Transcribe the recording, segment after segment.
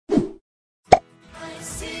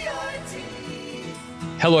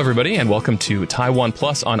Hello, everybody, and welcome to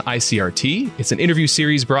TaiwanPlus on ICRT. It's an interview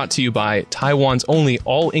series brought to you by Taiwan's only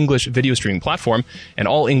all-English video streaming platform and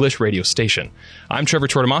all-English radio station. I'm Trevor,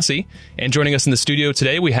 and joining us in the studio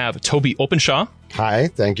today, we have Tobie Openshaw. Hi,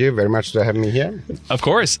 thank you very much for having me here. Of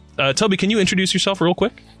course. Tobie, can you introduce yourself real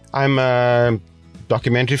quick? I'm a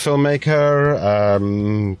documentary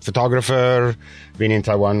filmmaker, photographer, been in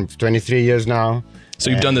Taiwan for 23 years now.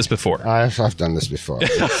 So you've done this before? I've done this before.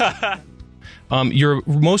 Your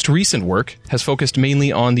most recent work has focused mainly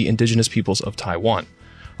on the indigenous peoples of Taiwan.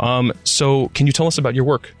 So can you tell us about your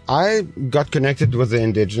work? I got connected with the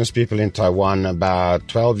indigenous people in Taiwan about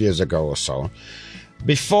 12 years ago or so.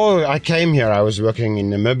 Before I came here, I was working in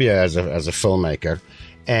Namibia as a filmmaker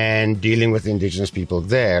and dealing with indigenous people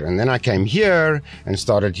there. And then I came here and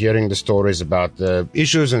started hearing the stories about the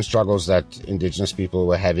issues and struggles that indigenous people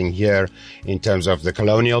were having here in terms of the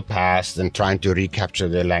colonial past and trying to recapture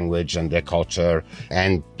their language and their culture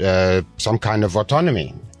and some kind of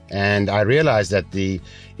autonomy. And I realized that the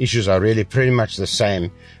issues are really pretty much the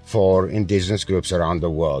same for indigenous groups around the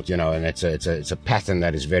world, you know, and it's a pattern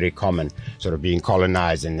that is very common, sort of being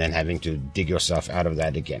colonized and then having to dig yourself out of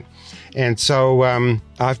that again. And so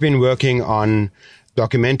I've been working on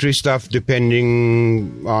documentary stuff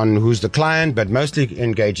depending on who's the client, but mostly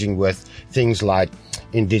engaging with things like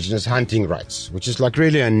indigenous hunting rights, which is like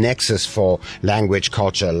really a nexus for language,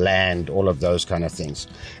 culture, land, all of those kind of things.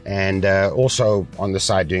 And also on the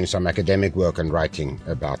side doing some academic work and writing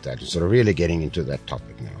about that, sort of really getting into that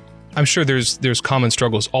topic now. I'm sure there's common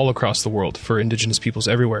struggles all across the world for indigenous peoples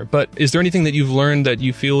everywhere, but is there anything that you've learned that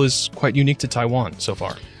you feel is quite unique to Taiwan so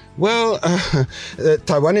far? Well,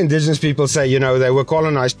 Taiwan indigenous people say, you know, they were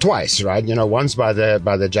colonized twice, right? You know, once by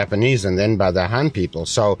the Japanese and then by the Han people.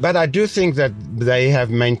 So, but I do think that they have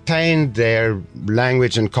maintained their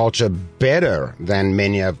language and culture better than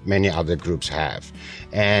many other groups have.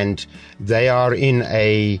 And they are in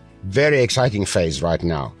a very exciting phase right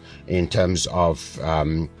now in terms of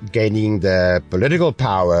gaining the political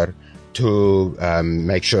power to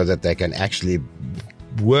make sure that they can actually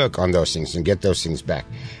work on those things and get those things back.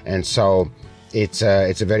 And so it's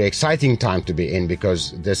a very exciting time to be in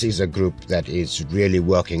because this is a group that is really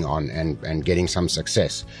working on and getting some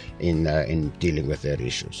success in dealing with their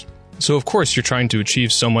issues. So, of course, you're trying to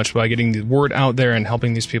achieve so much by getting the word out there and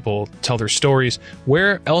helping these people tell their stories.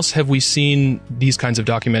 Where else have we seen these kinds of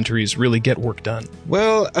documentaries really get work done?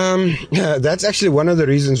 Well, that's actually one of the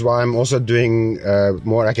reasons why I'm also doing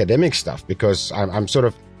more academic stuff, because I'm sort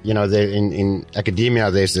of, you know, in academia,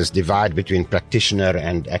 there's this divide between practitioner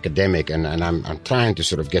and academic, and I'm trying to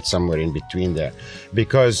sort of get somewhere in between there,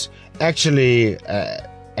 because actually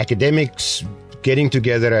academics getting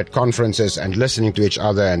together at conferences and listening to each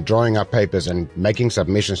other and drawing up papers and making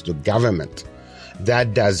submissions to government,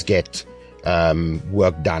 that does get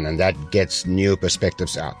work done and that gets new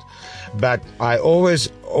perspectives out. But I always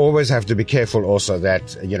have to be careful also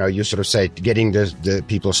that, you know, you sort of say getting the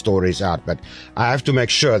people's stories out, but I have to make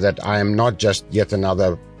sure that I am not just yet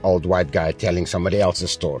another old white guy telling somebody else's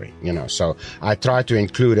story, you know. So I try to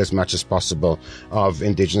include as much as possible of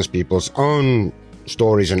indigenous people's own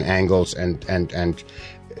stories and angles and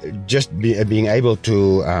just being able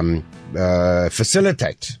to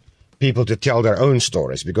facilitate people to tell their own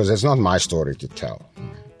stories, because it's not my story to tell.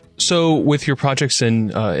 So with your projects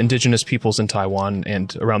in indigenous peoples in Taiwan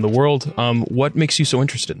and around the world, what makes you so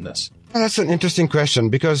interested in this? Well, that's an interesting question,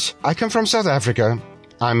 because I come from South Africa.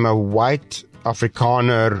 I'm a white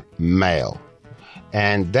Afrikaner male.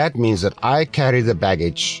 And that means that I carry the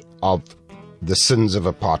baggage of the sins of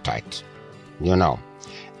apartheid, you know.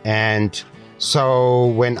 And so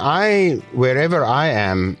wherever I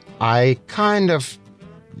am, I kind of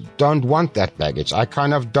don't want that baggage. I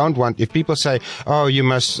kind of don't want, if people say, oh, you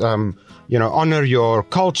must, honor your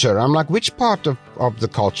culture. I'm like, which part of the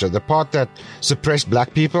culture? The part that suppressed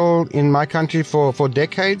black people in my country for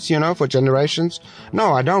decades, you know, for generations?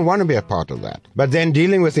 No, I don't want to be a part of that. But then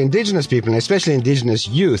dealing with indigenous people, and especially indigenous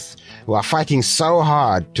youth, who are fighting so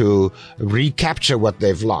hard to recapture what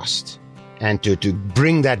they've lost and to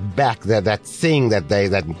bring that back, that thing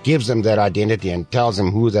that gives them their identity and tells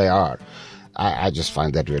them who they are. I just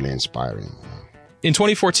find that really inspiring. In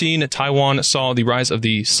 2014, Taiwan saw the rise of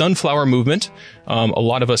the Sunflower Movement. A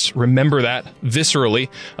lot of us remember that viscerally.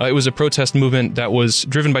 It was a protest movement that was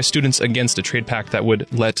driven by students against a trade pact that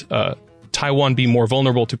would let Taiwan be more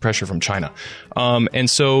vulnerable to pressure from China. And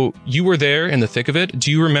so you were there in the thick of it.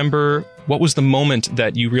 Do you remember what was the moment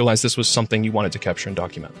that you realized this was something you wanted to capture and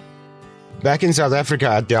document? Back in South Africa,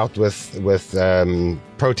 I dealt with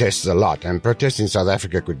protests a lot, and protests in South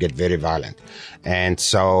Africa could get very violent. And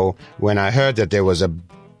so when I heard that there was a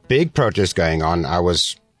big protest going on. I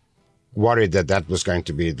was worried that was going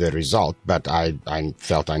to be the result, but I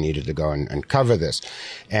felt I needed to go and cover this.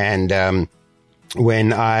 And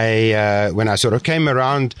when I sort of came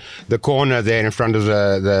around the corner there in front of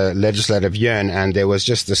the legislative yuan, and there was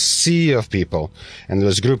just a sea of people, and there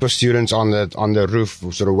was a group of students on the roof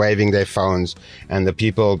sort of waving their phones, and the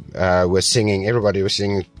people were singing. Everybody was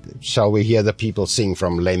singing "Shall We Hear the People Sing"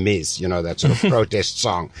 from Les Mis, that sort of protest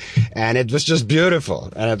song, and it was just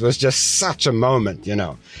beautiful, and it was just such a moment,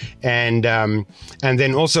 and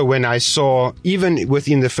then also when I saw, even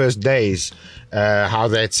within the first days, how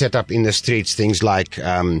they had set up in the streets things like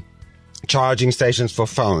charging stations for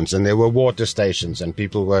phones, and there were water stations, and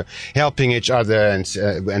people were helping each other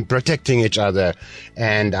and protecting each other.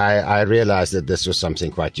 And I realized that this was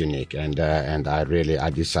something quite unique, and I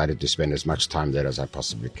decided to spend as much time there as I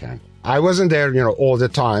possibly can. I wasn't there, all the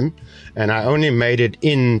time, and I only made it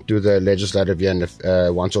into the legislative yuan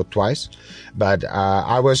once or twice. But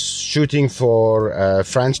I was shooting for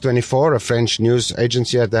France 24, a French news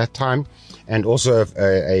agency at that time, and also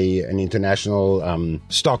an international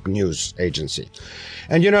stock news agency.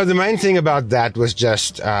 And, the main thing about that was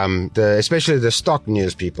just, especially the stock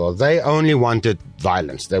news people, they only wanted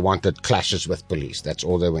violence. They wanted clashes with police. That's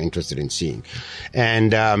all they were interested in seeing.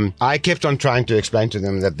 And I kept on trying to explain to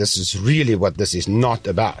them that this is really what this is not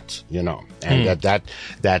about, and that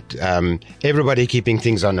everybody keeping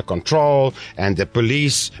things under control, and the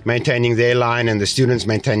police maintaining their line and the students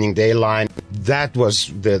maintaining their line. That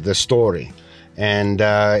was the story. And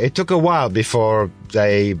it took a while before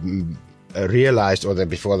they realized, or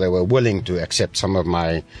before they were willing to accept some of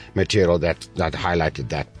my material that highlighted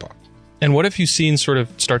that part. And what have you seen sort of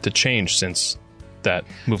start to change since that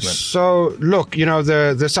movement? So, look,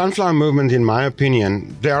 the Sunflower Movement, in my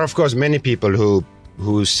opinion, there are, of course, many people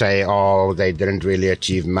who say, oh, they didn't really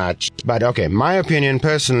achieve much. But, okay, my opinion,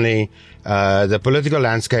 personally, the political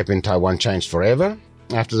landscape in Taiwan changed forever.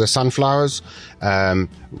 After the Sunflowers,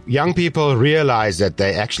 young people realize that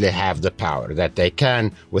they actually have the power, that they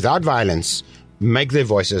can, without violence, make their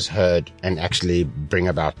voices heard and actually bring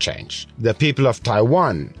about change. The people of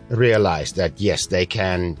Taiwan realize that, yes, they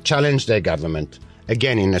can challenge their government,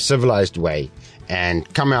 again, in a civilized way,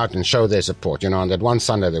 and come out and show their support. On that one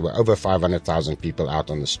Sunday, there were over 500,000 people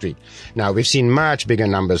out on the street. Now, we've seen much bigger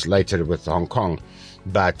numbers later with Hong Kong,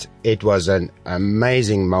 but it was an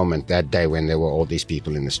amazing moment that day when there were all these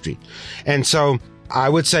people in the street. And so I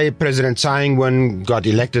would say President Tsai Ing-wen got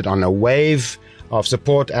elected on a wave of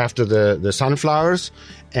support after the Sunflowers.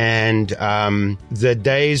 And the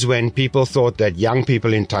days when people thought that young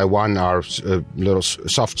people in Taiwan are little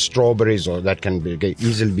soft strawberries, or that can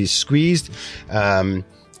easily be squeezed,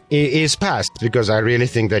 is past, because I really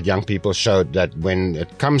think that young people showed that when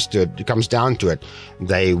it comes down to it,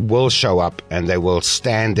 they will show up and they will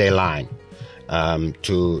stand their line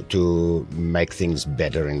to make things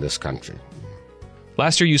better in this country.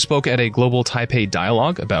 Last year, you spoke at a Global Taipei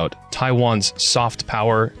dialogue about Taiwan's soft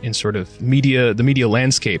power in sort of the media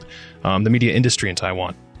landscape, the media industry in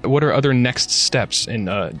Taiwan. What are other next steps in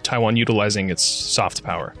Taiwan utilizing its soft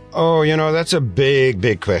power? Oh, that's a big,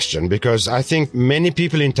 big question, because I think many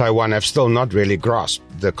people in Taiwan have still not really grasped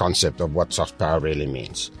the concept of what soft power really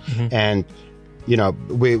means. Mm-hmm. And,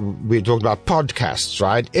 we talked about podcasts,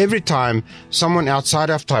 right? Every time someone outside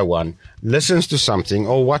of Taiwan listens to something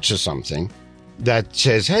or watches something that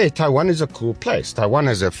says, hey, Taiwan is a cool place. Taiwan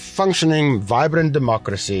is a functioning, vibrant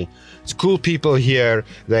democracy. It's cool people here.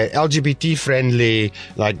 They're LGBT friendly,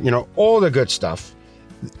 all the good stuff.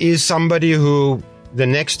 Is somebody who the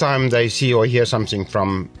next time they see or hear something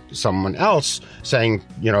from someone else saying,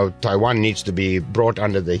 Taiwan needs to be brought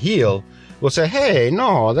under the heel, will say, hey,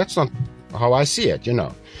 no, that's not how I see it,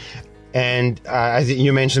 And I think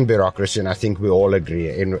you mentioned bureaucracy, and I think we all agree,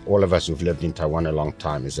 and all of us who've lived in Taiwan a long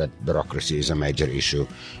time, is that bureaucracy is a major issue,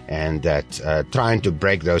 and that trying to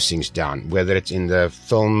break those things down, whether it's in the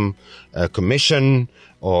film commission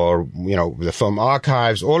or, the film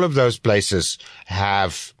archives, all of those places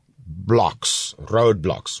have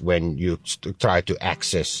roadblocks when you try to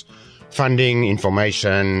access funding,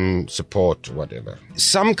 information, support, whatever.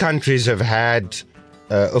 Some countries have had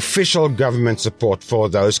official government support for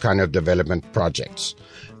those kind of development projects,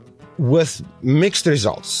 with mixed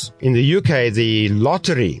results. In the UK, the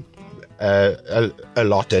lottery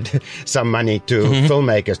allotted some money to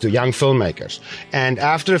filmmakers, to young filmmakers. And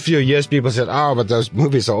after a few years, people said, oh, but those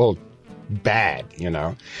movies are all bad,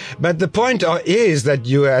 But the point is that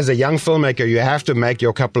you, as a young filmmaker, you have to make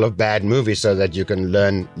your couple of bad movies so that you can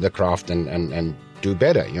learn the craft and do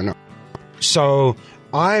better, So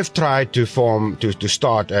I've tried to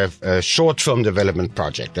start a short film development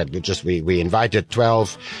project that we invited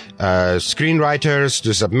 12 screenwriters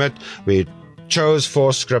to submit. We chose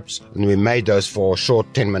 4 scripts and we made those 4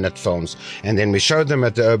 short 10-minute films, and then we showed them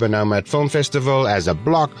at the Urban Nomad Film Festival as a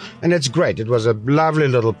block, and it's great. It was a lovely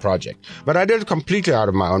little project, but I did it completely out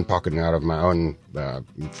of my own pocket and out of my own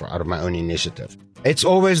initiative. It's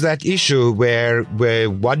always that issue where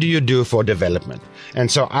what do you do for development? And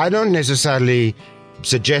so I don't necessarily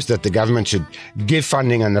suggest that the government should give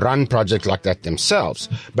funding and run projects like that themselves,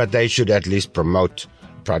 but they should at least promote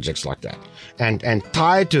projects like that. And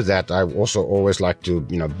tied to that, I also always like to,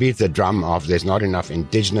 beat the drum of there's not enough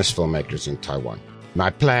indigenous filmmakers in Taiwan.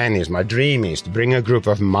 My dream is to bring a group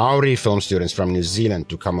of Maori film students from New Zealand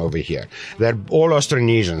to come over here. They're all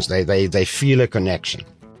Austronesians. They feel a connection.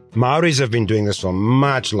 Maoris have been doing this for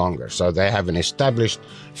much longer, so they have an established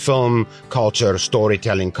film culture,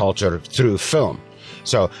 storytelling culture through film.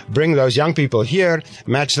 So bring those young people here,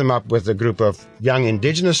 match them up with a group of young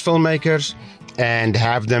indigenous filmmakers, and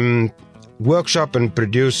have them workshop and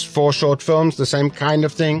produce 4 short films, the same kind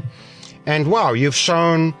of thing. And wow, you've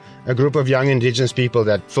shown a group of young indigenous people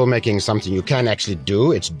that filmmaking is something you can actually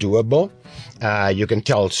do. It's doable. You can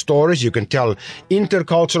tell stories. You can tell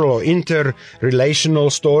intercultural or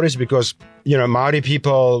interrelational stories because, Maori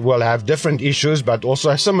people will have different issues, but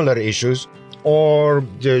also similar issues, or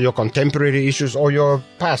your contemporary issues or your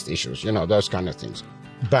past issues, those kind of things.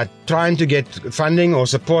 But trying to get funding or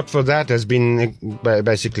support for that has been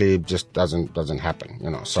basically just doesn't happen,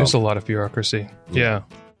 So there's a lot of bureaucracy. Yeah.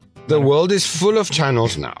 The world is full of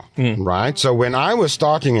channels now, right? So when I was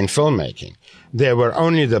starting in filmmaking, there were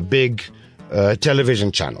only the big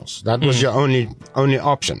television channels. That was your only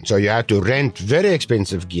option. So you had to rent very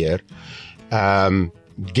expensive gear,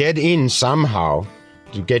 get in somehow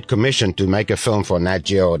to get commissioned to make a film for Nat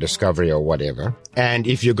Geo or Discovery or whatever. And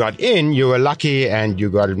if you got in, you were lucky and you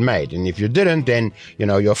got it made. And if you didn't, then,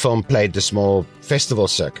 your film played the small festival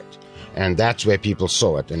circuit. And that's where people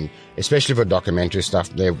saw it. And especially for documentary stuff,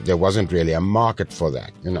 there wasn't really a market for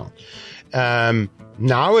that,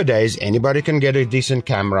 Nowadays, anybody can get a decent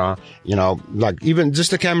camera, like even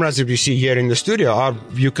just the cameras that you see here in the studio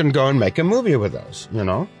you can go and make a movie with those,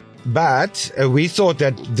 But we thought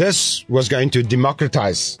that this was going to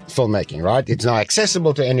democratize filmmaking, right? It's now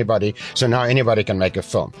accessible to anybody, so now anybody can make a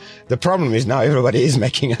film. The problem is now everybody is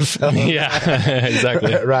making a film. Yeah,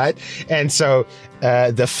 exactly. Right? And so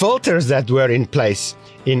the filters that were in place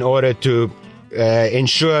in order to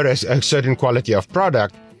ensure a certain quality of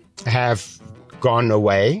product have gone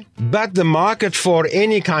away, but the market for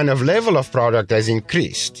any kind of level of product has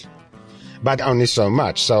increased, but only so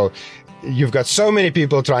much. So you've got so many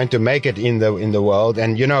people trying to make it in the world,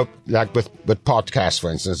 and like with podcasts, for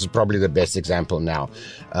instance, is probably the best example now.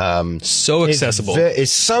 So accessible.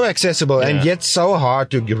 It's so accessible, and yet so hard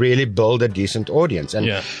to really build a decent audience.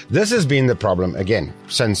 And this has been the problem again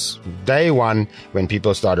since day one when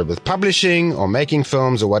people started with publishing or making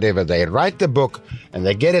films or whatever. They write the book and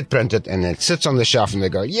they get it printed, and it sits on the shelf, and they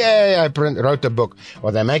go, "Yay, I wrote the book."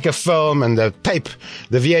 Or they make a film, and the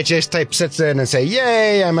VHS tape sits there, and they say,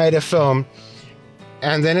 "Yay, I made a film."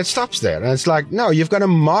 And then it stops there. And it's like, no, you've got to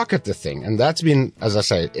market the thing. And that's been, as I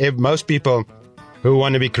say, most people who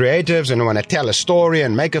want to be creatives and who want to tell a story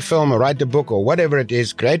and make a film or write a book or whatever it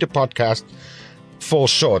is, create a podcast, fall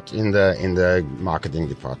short in the marketing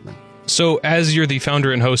department. So as you're the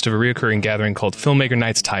founder and host of a recurring gathering called Filmmaker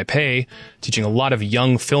Nights Taipei, teaching a lot of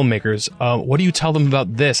young filmmakers, what do you tell them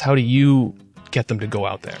about this? How do you get them to go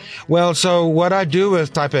out there? Well, so what I do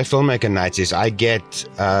with Taipei Filmmaker Nights is I get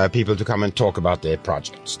people to come and talk about their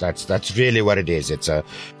projects. That's really what it is. It's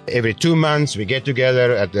every 2 months we get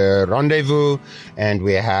together at the rendezvous, and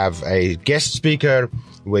we have a guest speaker,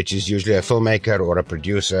 which is usually a filmmaker or a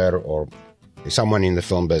producer or someone in the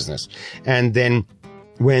film business. And then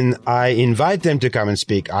when I invite them to come and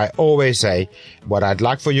speak, I always say, what I'd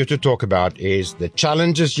like for you to talk about is the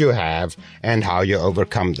challenges you have and how you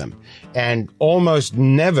overcome them. And almost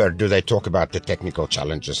never do they talk about the technical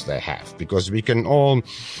challenges they have, because we can all,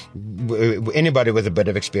 anybody with a bit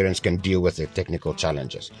of experience can deal with the technical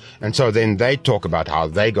challenges. And so then they talk about how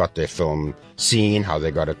they got their film seen, how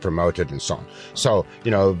they got it promoted, and so on. So,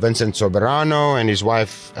 Vincent Soberano and his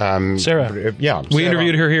wife, Sarah. Yeah. We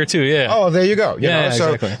interviewed her here too, yeah. Oh, there you go.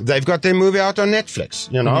 So exactly. They've got their movie out on Netflix,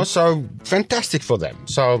 so fantastic for them.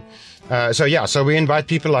 So we invite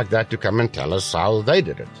people like that to come and tell us how they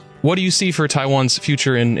did it. What do you see for Taiwan's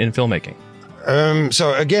future in filmmaking?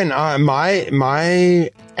 So again,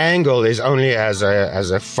 my angle is only as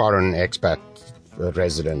a foreign expat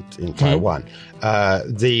resident in Taiwan.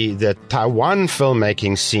 The Taiwan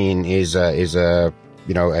filmmaking scene is a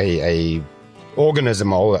a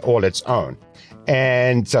organism all its own.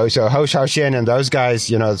 And so Ho Xiaoxian and those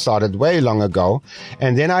guys, started way long ago.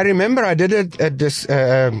 And then I remember I did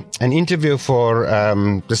an interview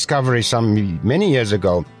for Discovery many years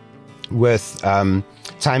ago with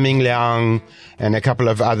Tsai Ming Liang and a couple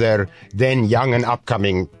of other then young and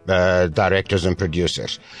upcoming directors and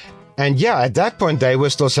producers. And yeah, at that point they were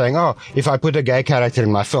still saying, "Oh, if I put a gay character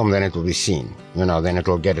in my film, then it will be seen. Then it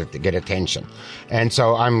will get attention." And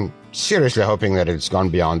so I'm seriously hoping that it's gone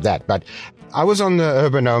beyond that. But I was on the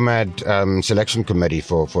Urban Nomad selection committee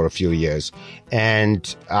for a few years,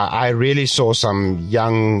 and I really saw some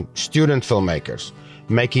young student filmmakers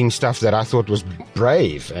making stuff that I thought was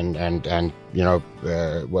brave and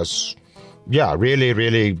was really,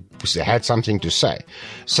 really had something to say.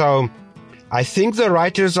 So I think the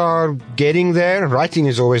writers are getting there. Writing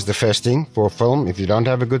is always the first thing for film. If you don't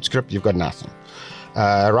have a good script, you've got nothing.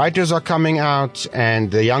 Writers are coming out,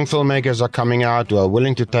 and the young filmmakers are coming out who are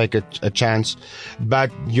willing to take a chance.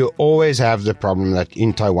 But you always have the problem that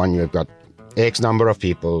in Taiwan you've got X number of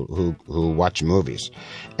people who watch movies.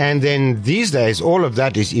 And then these days, all of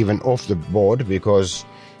that is even off the board because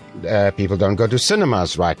people don't go to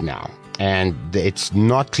cinemas right now. And it's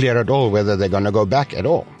not clear at all whether they're going to go back at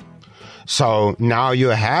all. So now you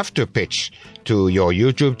have to pitch to your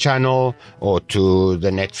YouTube channel or to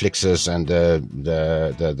the Netflixes and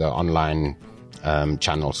the online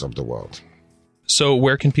channels of the world. So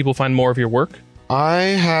where can people find more of your work? I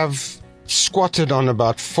have squatted on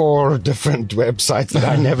about 4 different websites that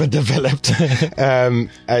I never developed.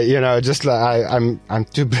 I'm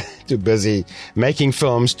too busy making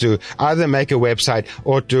films to either make a website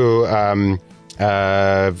or to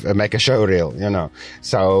make a show reel,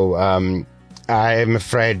 So I'm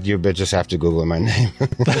afraid you just have to Google my name.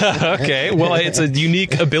 Okay. Well, it's a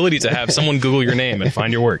unique ability to have someone Google your name and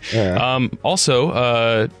find your work. Yeah.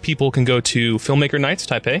 Also, people can go to Filmmaker Nights,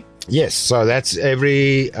 Taipei. Yes. So that's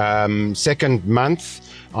every second month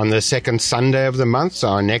on the second Sunday of the month. So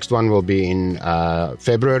our next one will be in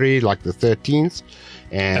February, like the 13th.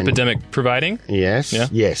 And epidemic providing? Yes. Yeah.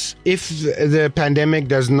 Yes. If the pandemic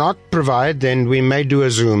does not provide, then we may do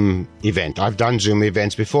a Zoom event. I've done Zoom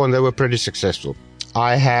events before and they were pretty successful.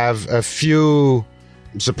 I have a few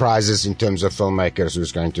surprises in terms of filmmakers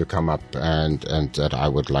who's going to come up and that I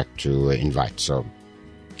would like to invite. So.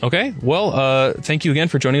 Okay. Well, thank you again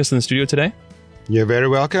for joining us in the studio today. You're very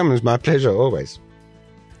welcome. It's my pleasure always.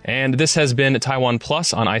 And this has been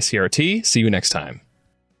TaiwanPlus on ICRT. See you next time.